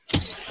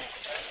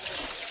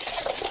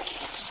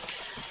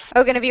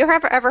Ogan, have you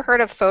ever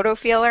heard of photo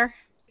feeler?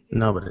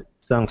 No, but it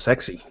sounds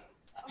sexy.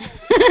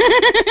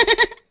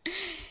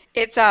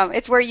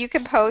 It's where you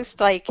can post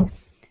like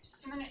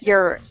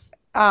your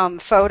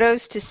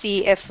photos to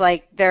see if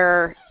like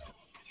they're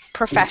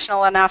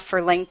professional enough for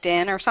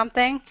LinkedIn or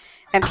something,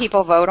 and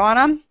people vote on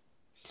them.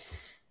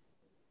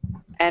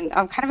 And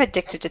I'm kind of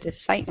addicted to this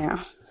site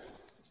now.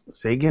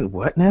 Say again,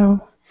 what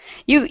now?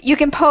 You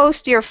can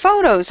post your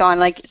photos on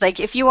like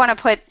if you want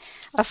to put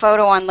a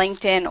photo on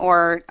LinkedIn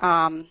or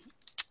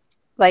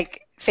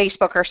like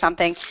Facebook or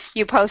something,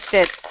 you post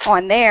it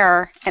on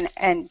there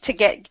and to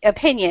get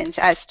opinions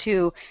as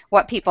to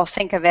what people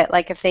think of it,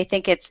 like if they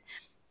think it's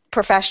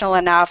professional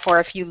enough or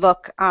if you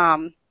look.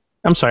 I'm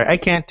sorry, I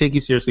can't take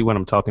you seriously when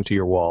I'm talking to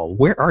your wall.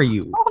 Where are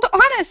you? Hold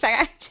on a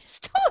second. I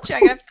just told you I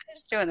gotta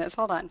finish doing this.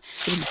 Hold on.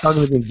 You're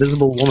talking to the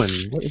invisible woman.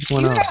 What is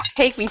going on? You don't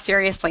take me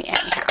seriously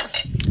anyhow.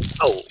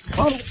 Oh,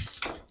 well,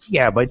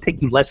 yeah, but I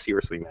take you less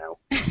seriously now.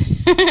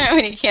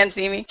 When you can't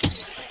see me.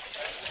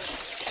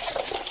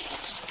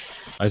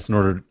 I just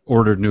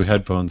ordered new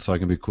headphones so I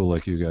can be cool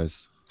like you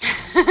guys.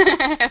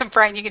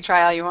 Brian, you can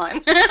try all you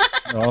want.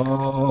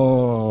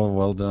 Oh,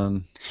 well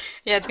done.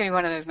 Yeah, it's going to be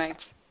one of those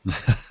nights.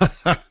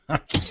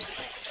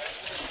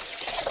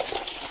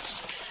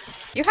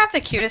 You have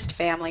the cutest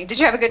family. Did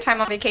you have a good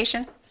time on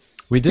vacation?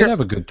 We did have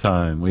a good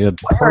time. We had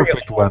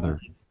perfect weather.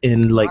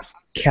 In like Awesome.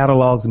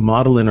 catalogs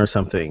modeling or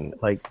something.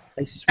 Like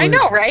I swear. I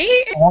know,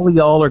 right? All of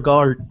y'all are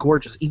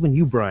gorgeous. Even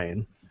you,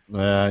 Brian.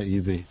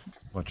 Easy.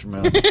 Watch your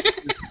mouth.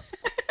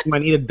 You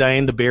might need to dye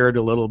in the beard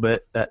a little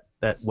bit. That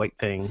white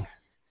thing.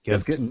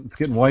 It's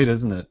getting white,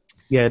 isn't it?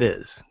 Yeah, it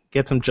is.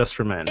 Get some Just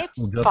for Men. It's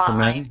Just fine. for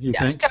men, you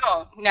think?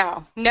 Don't.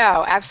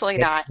 No, absolutely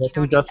not. You Get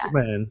some don't need Just that.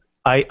 for Men.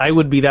 I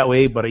would be that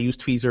way, but I use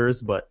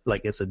tweezers. But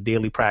like it's a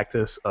daily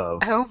practice of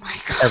Oh my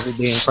god. every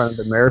day in front of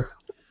the mirror.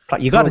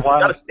 You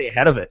gotta stay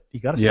ahead of it. You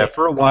gotta. Yeah, stay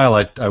for a while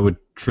I would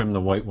trim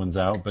the white ones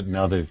out, but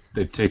now they've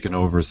taken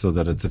over so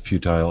that it's a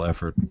futile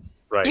effort.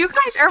 right. You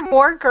guys are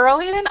more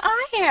girly than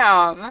I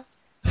am.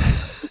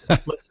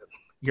 Listen,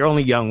 you're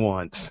only young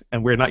once,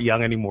 and we're not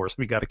young anymore, so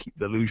we got to keep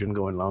the illusion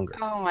going longer.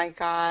 Oh my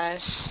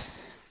gosh.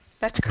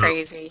 That's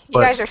crazy. You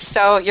But- guys are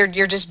so you're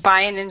just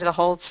buying into the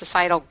whole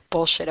societal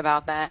bullshit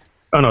about that.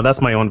 Oh no,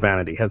 that's my own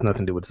vanity. It has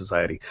nothing to do with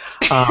society.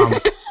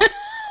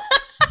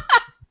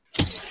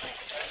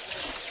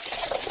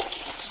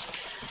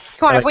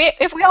 Come on,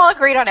 if we all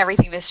agreed on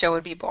everything, this show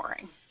would be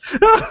boring.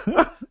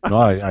 No,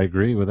 I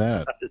agree with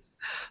that.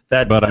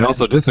 That, But I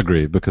also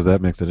disagree because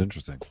that makes it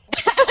interesting.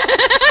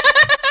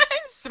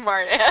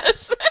 Smart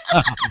ass.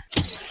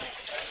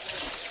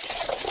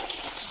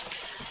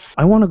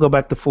 I want to go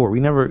back to 4. We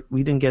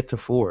didn't get to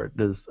 4.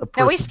 Does a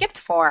person? No, we skipped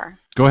 4.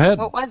 Go ahead.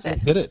 What was it?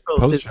 Hit it. Oh,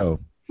 Post show.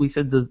 We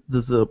said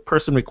does a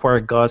person require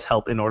God's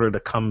help in order to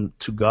come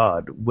to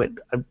God?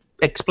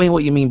 Explain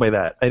what you mean by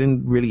that. I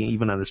didn't really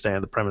even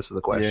understand the premise of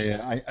the question.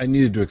 Yeah, I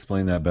needed to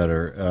explain that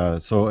better.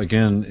 So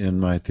again, in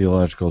my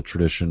theological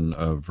tradition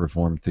of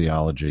Reformed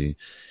theology,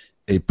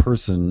 a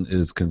person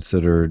is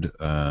considered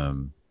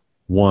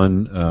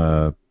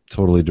one,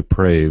 totally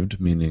depraved,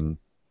 meaning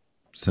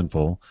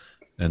sinful,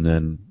 and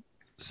then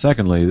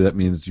secondly, that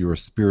means you are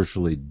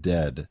spiritually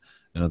dead.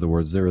 In other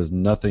words, there is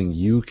nothing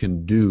you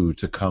can do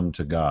to come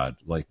to God.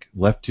 Like,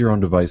 left to your own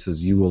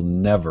devices, you will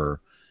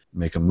never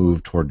make a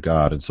move toward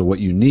God. And so what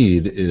you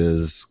need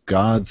is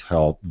God's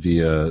help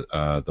via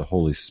the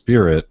Holy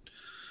Spirit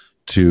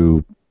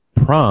to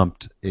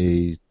prompt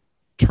a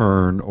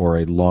turn or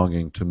a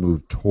longing to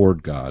move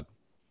toward God.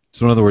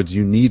 So in other words,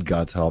 you need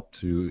God's help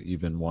to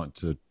even want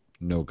to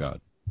know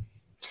God.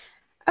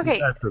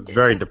 Okay. That's a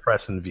very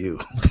depressing view.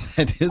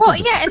 It is Well,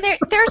 yeah, and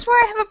there's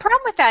where I have a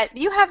problem with that.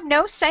 You have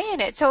no say in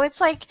it. So it's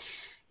like,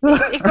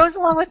 it goes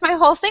along with my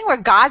whole thing where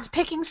God's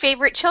picking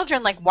favorite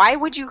children. Like, why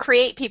would you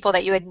create people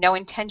that you had no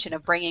intention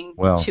of bringing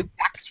back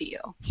to you?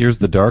 Here's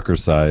the darker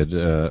side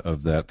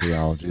of that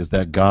theology, is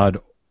that God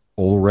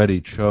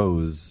already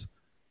chose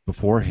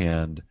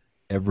beforehand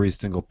every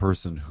single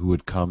person who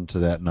would come to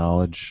that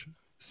knowledge,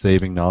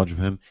 saving knowledge of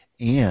Him,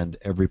 and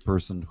every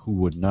person who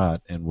would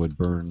not and would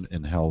burn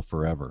in hell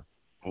forever.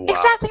 Wow.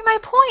 Exactly my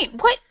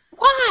point. What?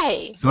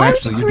 Why? So Why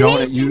actually, would you you don't.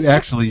 create You things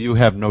actually you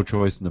have no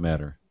choice in the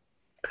matter.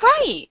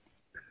 right?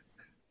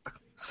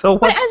 So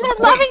But what's as the a point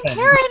loving then?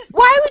 parent,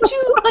 why would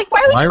you like?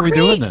 Why would Why you are we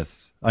create? doing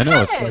this? I know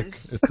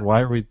Yes. it's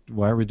why are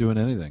we doing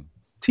anything?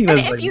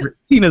 Tina's And if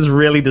Tina's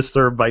really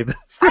disturbed by this.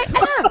 I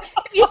am.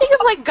 If you think of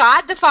like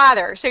God the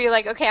Father, so you're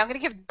like, okay, I'm gonna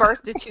give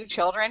birth to 2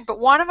 children, but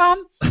one of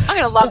them, I'm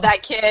gonna love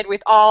that kid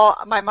with all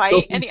my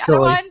might, and the other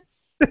one,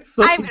 It's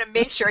so- I'm gonna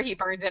make sure he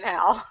burns in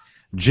hell.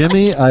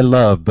 Jimmy, I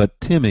love, but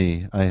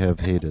Timmy, I have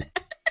hated.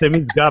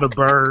 Timmy's got a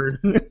bird.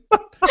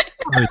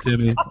 Sorry,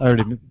 Timmy.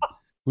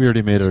 We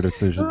already made our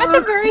decision. That's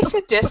a very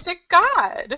sadistic God.